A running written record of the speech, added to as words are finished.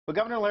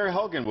Well, Governor Larry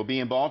Hogan will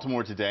be in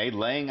Baltimore today,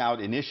 laying out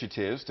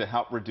initiatives to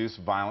help reduce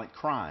violent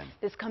crime.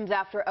 This comes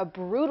after a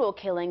brutal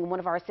killing in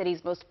one of our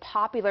city's most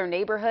popular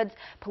neighborhoods.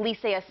 Police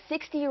say a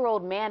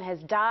 60-year-old man has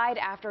died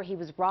after he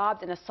was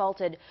robbed and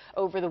assaulted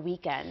over the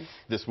weekend.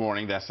 This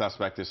morning, that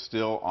suspect is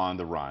still on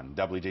the run.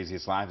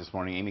 WJZ's Live this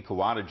morning, Amy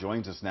Kawada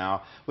joins us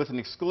now with an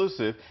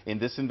exclusive in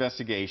this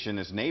investigation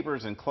as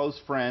neighbors and close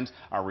friends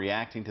are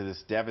reacting to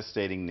this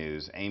devastating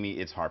news. Amy,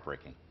 it's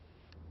heartbreaking.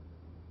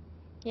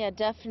 Yeah,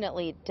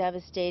 definitely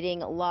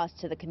devastating loss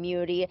to the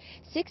community.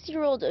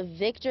 6-year-old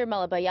Victor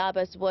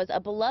Malabayabas was a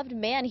beloved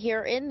man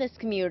here in this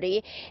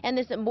community. And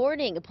this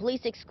morning,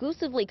 police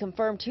exclusively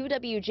confirmed to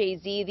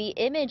WJZ the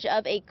image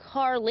of a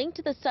car linked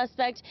to the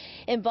suspect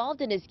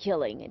involved in his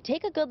killing.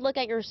 Take a good look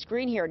at your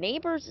screen here.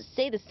 Neighbors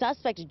say the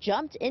suspect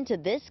jumped into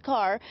this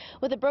car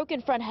with a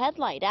broken front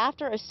headlight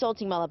after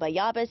assaulting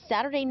Malabayabas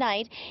Saturday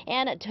night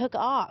and took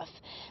off.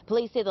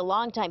 Police say the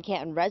longtime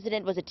Canton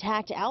resident was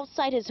attacked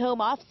outside his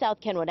home off South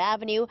Kenwood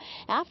Avenue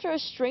after a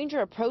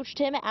stranger approached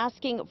him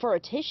asking for a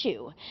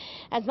tissue.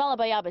 As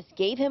Malabayabas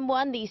gave him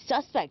one, the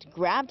suspect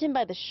grabbed him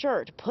by the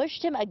shirt,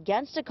 pushed him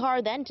against a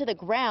car, then to the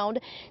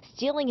ground,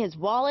 stealing his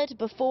wallet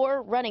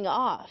before running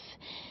off.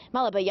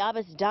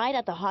 Malabayabas died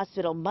at the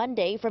hospital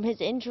Monday from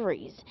his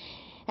injuries.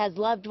 As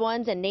loved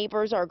ones and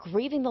neighbors are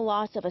grieving the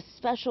loss of a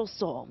special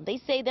soul, they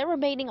say they're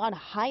remaining on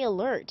high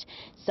alert.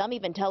 Some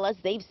even tell us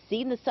they've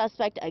seen the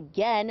suspect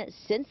again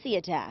since the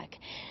attack.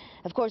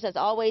 Of course, as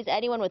always,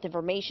 anyone with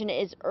information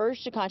is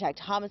urged to contact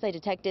homicide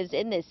detectives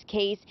in this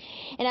case.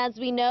 And as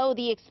we know,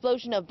 the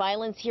explosion of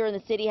violence here in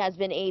the city has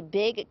been a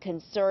big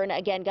concern.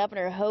 Again,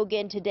 Governor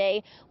Hogan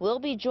today will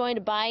be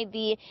joined by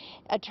the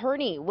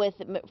attorney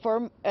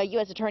for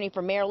U.S. Attorney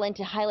for Maryland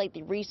to highlight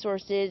the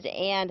resources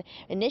and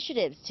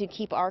initiatives to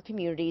keep our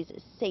communities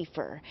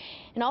safer.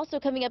 And also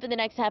coming up in the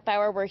next half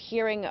hour, we're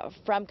hearing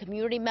from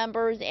community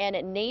members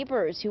and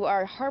neighbors who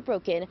are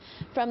heartbroken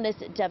from this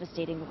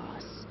devastating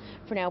loss.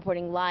 For now,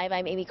 reporting live,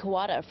 I'm Amy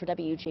Kawada for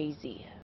WJZ.